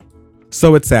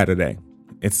So it's Saturday.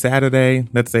 It's Saturday.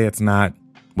 Let's say it's not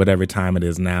whatever time it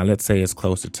is now. Let's say it's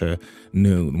closer to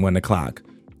noon, 1 o'clock.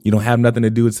 You don't have nothing to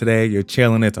do today. You're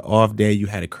chilling. It's an off day. You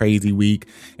had a crazy week.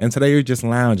 And today you're just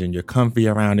lounging. You're comfy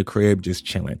around the crib, just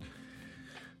chilling.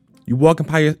 You're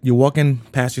walking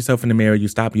past yourself in the mirror. You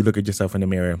stop. You look at yourself in the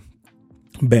mirror.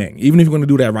 Bang. Even if you're going to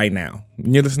do that right now.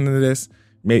 When you're listening to this,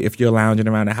 if you're lounging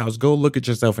around the house, go look at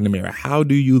yourself in the mirror. How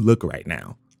do you look right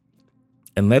now?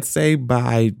 And let's say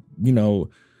by,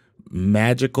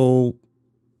 magical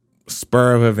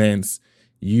spur of events,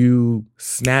 you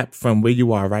snap from where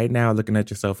you are right now, looking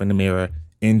at yourself in the mirror,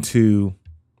 into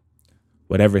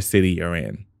whatever city you're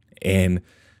in. And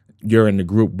you're in the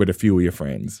group with a few of your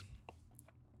friends.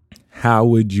 How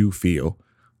would you feel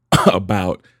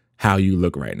about how you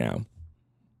look right now?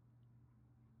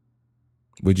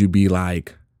 Would you be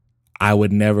like, I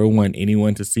would never want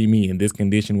anyone to see me in this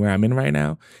condition where I'm in right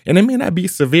now? And it may not be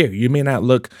severe. You may not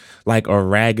look like a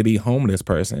raggedy homeless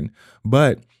person,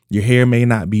 but your hair may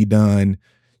not be done.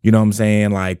 You know what I'm saying?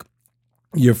 Like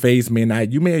your face may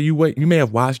not, you may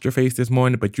have washed your face this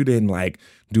morning, but you didn't like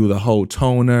do the whole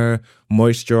toner,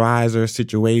 moisturizer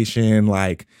situation.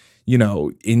 Like,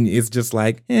 and it's just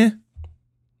like, if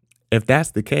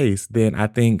that's the case, then I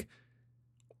think,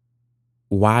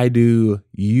 why do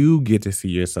you get to see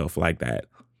yourself like that,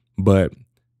 but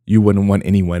you wouldn't want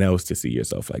anyone else to see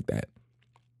yourself like that?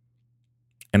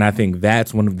 And I think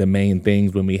that's one of the main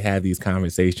things when we have these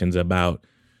conversations about,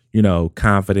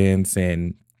 confidence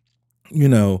and,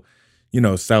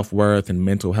 self-worth and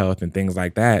mental health and things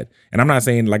like that. And I'm not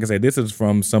saying, like I said, this is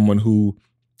from someone who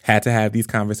had to have these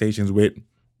conversations with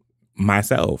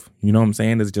myself. You know what I'm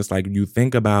saying? It's just like you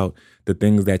think about the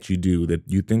things that you do, that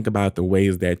you think about the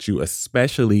ways that you,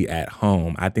 especially at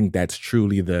home, I think that's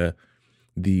truly the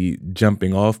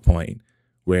jumping off point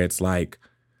where it's like,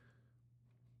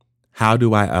 how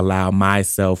do I allow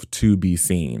myself to be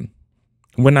seen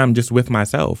when I'm just with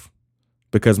myself?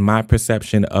 Because my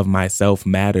perception of myself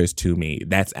matters to me.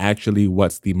 That's actually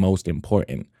what's the most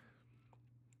important.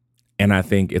 And I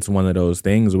think it's one of those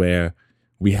things where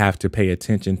we have to pay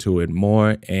attention to it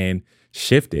more and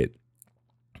shift it.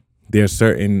 There's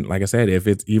certain, like I said,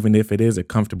 even if it is a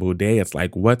comfortable day, it's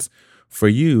like, what's for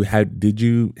you? Have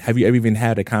you ever even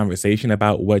had a conversation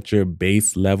about what your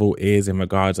base level is in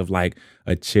regards of like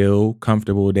a chill,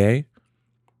 comfortable day?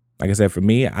 Like I said, for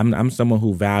me, I'm someone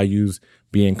who values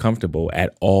being comfortable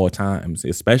at all times,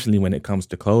 especially when it comes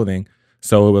to clothing.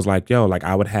 So it was like,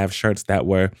 I would have shirts that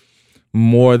were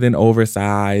more than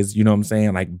oversized, you know what I'm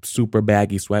saying? Like super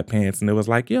baggy sweatpants. And it was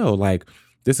like,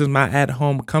 this is my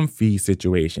at-home comfy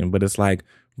situation. But it's like,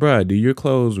 bruh, do your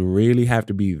clothes really have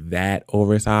to be that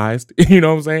oversized? You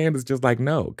know what I'm saying? It's just like,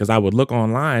 no. Because I would look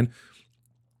online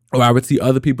or I would see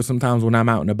other people sometimes when I'm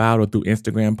out and about or through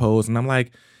Instagram posts. And I'm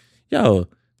like,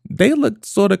 they look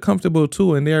sort of comfortable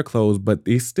too in their clothes, but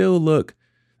it still looks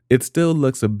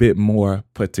a bit more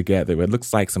put together. It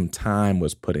looks like some time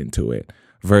was put into it.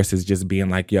 Versus just being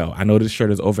like, I know this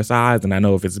shirt is oversized and I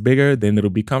know if it's bigger, then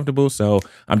it'll be comfortable. So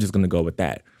I'm just going to go with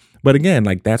that. But again,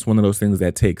 like that's one of those things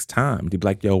that takes time to be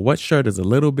like, what shirt is a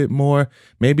little bit more?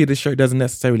 Maybe the shirt doesn't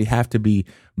necessarily have to be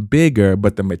bigger,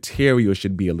 but the material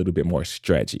should be a little bit more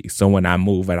stretchy. So when I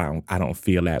move, I don't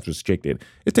feel as restricted.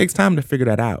 It takes time to figure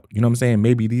that out. You know what I'm saying?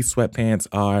 Maybe these sweatpants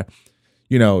are,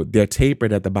 they're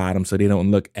tapered at the bottom so they don't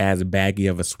look as baggy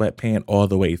of a sweatpant all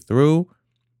the way through.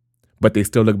 But they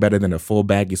still look better than a full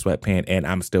baggy sweatpant, and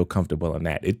I'm still comfortable in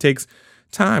that. It takes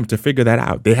time to figure that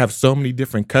out. They have so many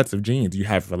different cuts of jeans. You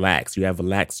have relaxed,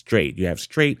 straight, you have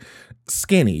straight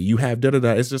skinny, you have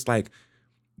da-da-da. It's just like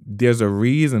there's a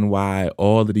reason why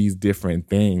all of these different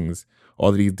things, all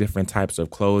of these different types of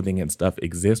clothing and stuff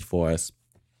exist for us.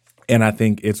 And I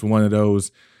think it's one of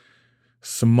those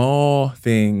small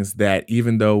things that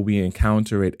even though we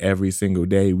encounter it every single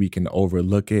day, we can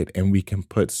overlook it and we can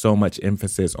put so much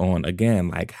emphasis on, again,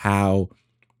 like how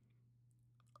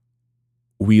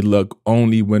we look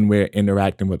only when we're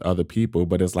interacting with other people.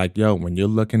 But it's like, when you're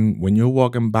walking when you're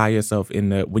walking past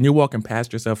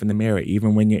yourself in the mirror,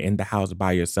 even when you're in the house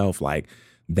by yourself, like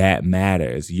that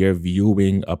matters. You're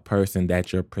viewing a person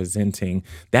that you're presenting.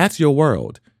 That's your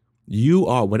world. You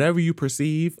are, whatever you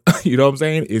perceive, you know what I'm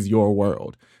saying, is your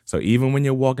world. So even when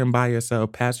you're walking by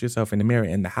yourself, past yourself in the mirror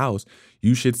in the house,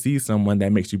 you should see someone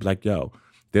that makes you be like,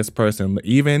 this person,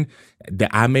 even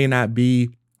that I may not be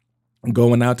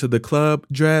going out to the club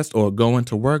dressed or going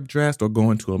to work dressed or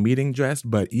going to a meeting dressed,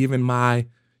 but even my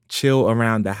chill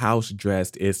around the house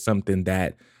dressed is something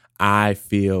that I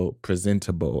feel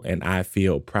presentable and I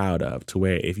feel proud of, to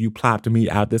where if you plopped me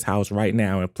out this house right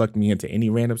now and plucked me into any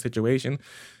random situation,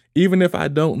 Even if I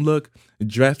don't look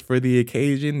dressed for the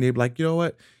occasion, they're like, you know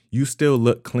what? You still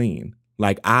look clean.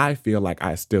 Like, I feel like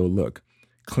I still look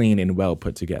clean and well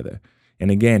put together.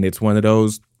 And again, it's one of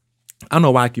those, I don't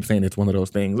know why I keep saying it's one of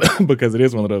those things because it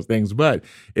is one of those things, but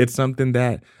it's something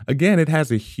that, again, it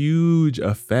has a huge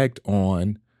effect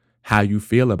on how you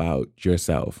feel about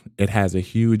yourself. It has a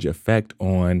huge effect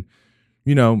on,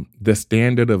 the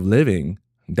standard of living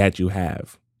that you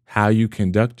have, how you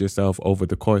conduct yourself over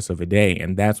the course of a day.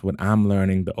 And that's what I'm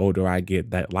learning the older I get,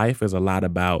 that life is a lot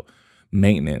about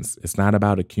maintenance. It's not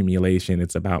about accumulation.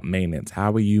 It's about maintenance.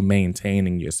 How are you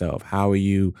maintaining yourself?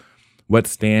 What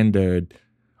standard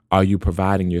are you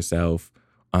providing yourself?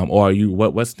 Or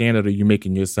what standard are you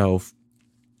making yourself,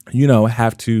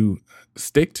 have to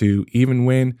stick to, even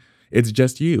when it's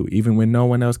just you, even when no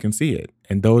one else can see it?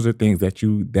 And those are things that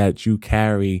you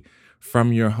carry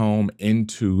from your home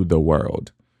into the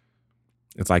world.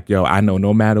 It's like, yo, I know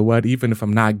no matter what, even if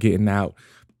I'm not getting out,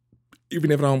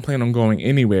 even if I don't plan on going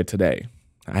anywhere today,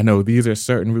 I know these are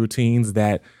certain routines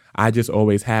that I just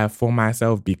always have for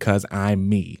myself because I'm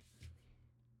me.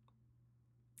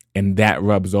 And that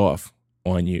rubs off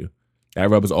on you. That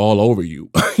rubs all over you.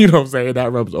 You know what I'm saying?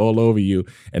 That rubs all over you.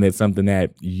 And it's something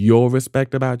that you'll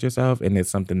respect about yourself, and it's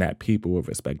something that people will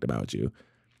respect about you.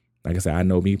 Like I said, I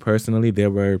know me personally,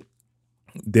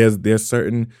 there's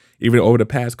certain, even over the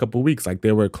past couple of weeks, like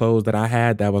there were clothes that I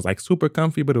had that was like super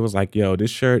comfy, but it was like, yo,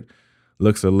 this shirt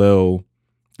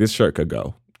could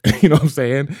go. You know what I'm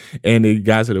saying? And it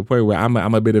got to the point where I'm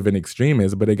a bit of an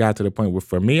extremist, but it got to the point where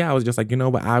for me, I was just like, you know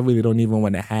what? I really don't even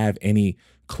want to have any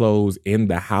clothes in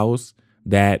the house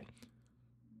that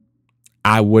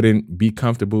I wouldn't be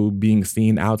comfortable being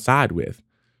seen outside with.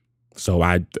 So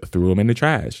I threw them in the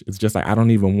trash. It's just like, I don't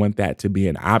even want that to be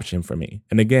an option for me.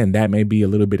 And again, that may be a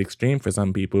little bit extreme for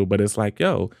some people, but it's like,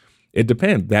 yo, it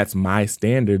depends. That's my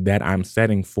standard that I'm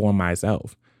setting for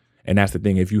myself. And that's the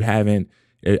thing. If you haven't,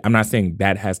 I'm not saying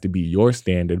that has to be your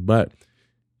standard, but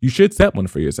you should set one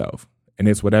for yourself. And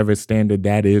it's whatever standard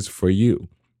that is for you.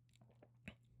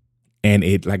 And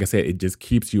it, like I said, it just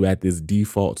keeps you at this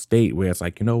default state where it's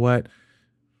like, you know what?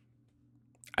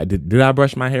 Did I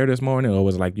brush my hair this morning? Or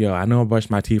was it like, yo, I know I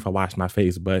brushed my teeth, I washed my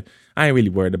face, but I ain't really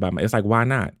worried about it's like, why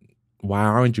not? Why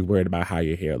aren't you worried about how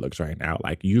your hair looks right now?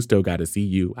 Like, you still got to see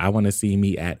you. I want to see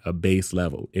me at a base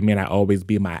level. It may not always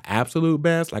be my absolute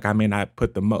best. Like, I may not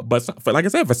put the but like I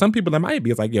said, for some people, it might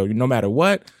be. It's like, yo, no matter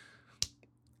what,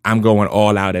 I'm going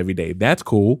all out every day. That's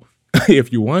cool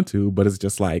if you want to, but it's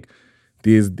just like,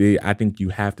 I think you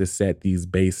have to set these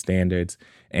base standards,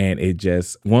 and it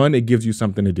just, one, it gives you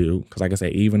something to do. Because like I say,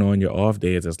 even on your off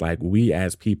days, it's like we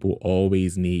as people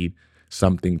always need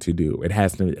something to do.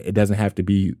 It doesn't have to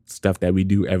be stuff that we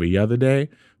do every other day,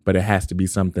 but it has to be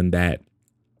something that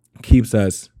keeps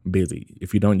us busy.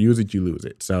 If you don't use it, you lose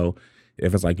it. So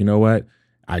if it's like, you know what,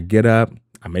 I get up,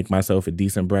 I make myself a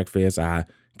decent breakfast, I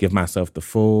give myself the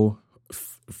full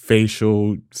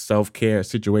facial self-care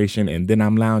situation, and then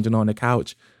I'm lounging on the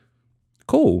couch,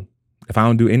 cool. If I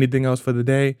don't do anything else for the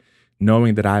day,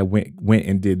 knowing that I went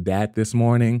and did that this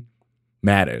morning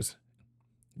matters.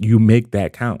 You make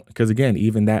that count. Because again,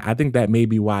 even that, I think that may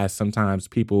be why sometimes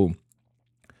people,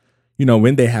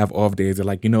 when they have off days, they're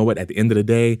like, you know what, at the end of the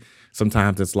day,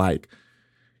 sometimes it's like,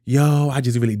 yo, I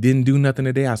just really didn't do nothing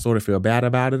today. I sort of feel bad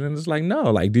about it. And it's like, no,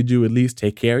 like, did you at least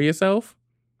take care of yourself?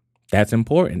 That's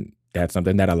important. That's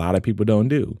something that a lot of people don't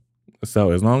do.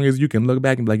 So as long as you can look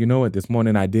back and be like, you know what, this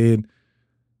morning I did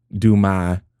do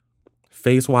my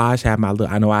face wash, I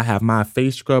know I have my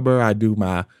face scrubber, I do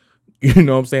my, you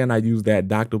know what I'm saying, I use that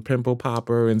Dr. Pimple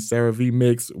Popper and CeraVe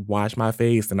mix, wash my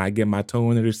face, and I get my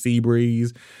toner, the Sea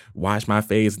Breeze, wash my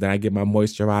face, then I get my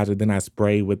moisturizer, then I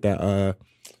spray with that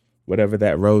whatever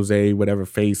that whatever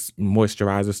face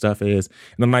moisturizer stuff is.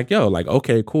 And I'm like, yo, like,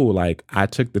 okay, cool. Like, I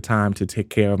took the time to take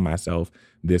care of myself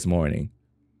this morning.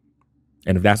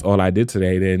 And if that's all I did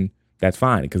today, then that's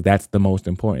fine, because that's the most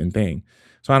important thing.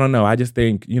 So I don't know. I just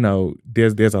think,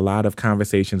 there's a lot of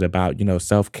conversations about,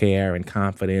 self-care and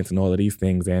confidence and all of these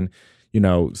things. And,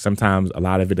 sometimes a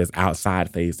lot of it is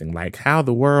outside facing, like how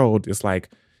the world is like,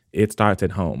 it starts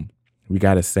at home. We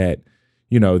got to set,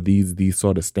 these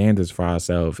sort of standards for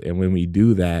ourselves. And when we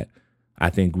do that,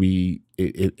 I think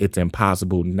it's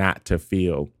impossible not to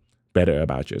feel better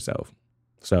about yourself.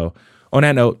 So on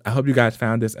that note, I hope you guys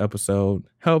found this episode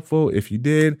helpful. If you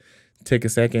did, take a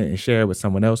second and share it with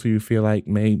someone else who you feel like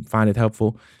may find it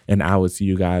helpful. And I will see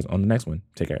you guys on the next one.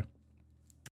 Take care.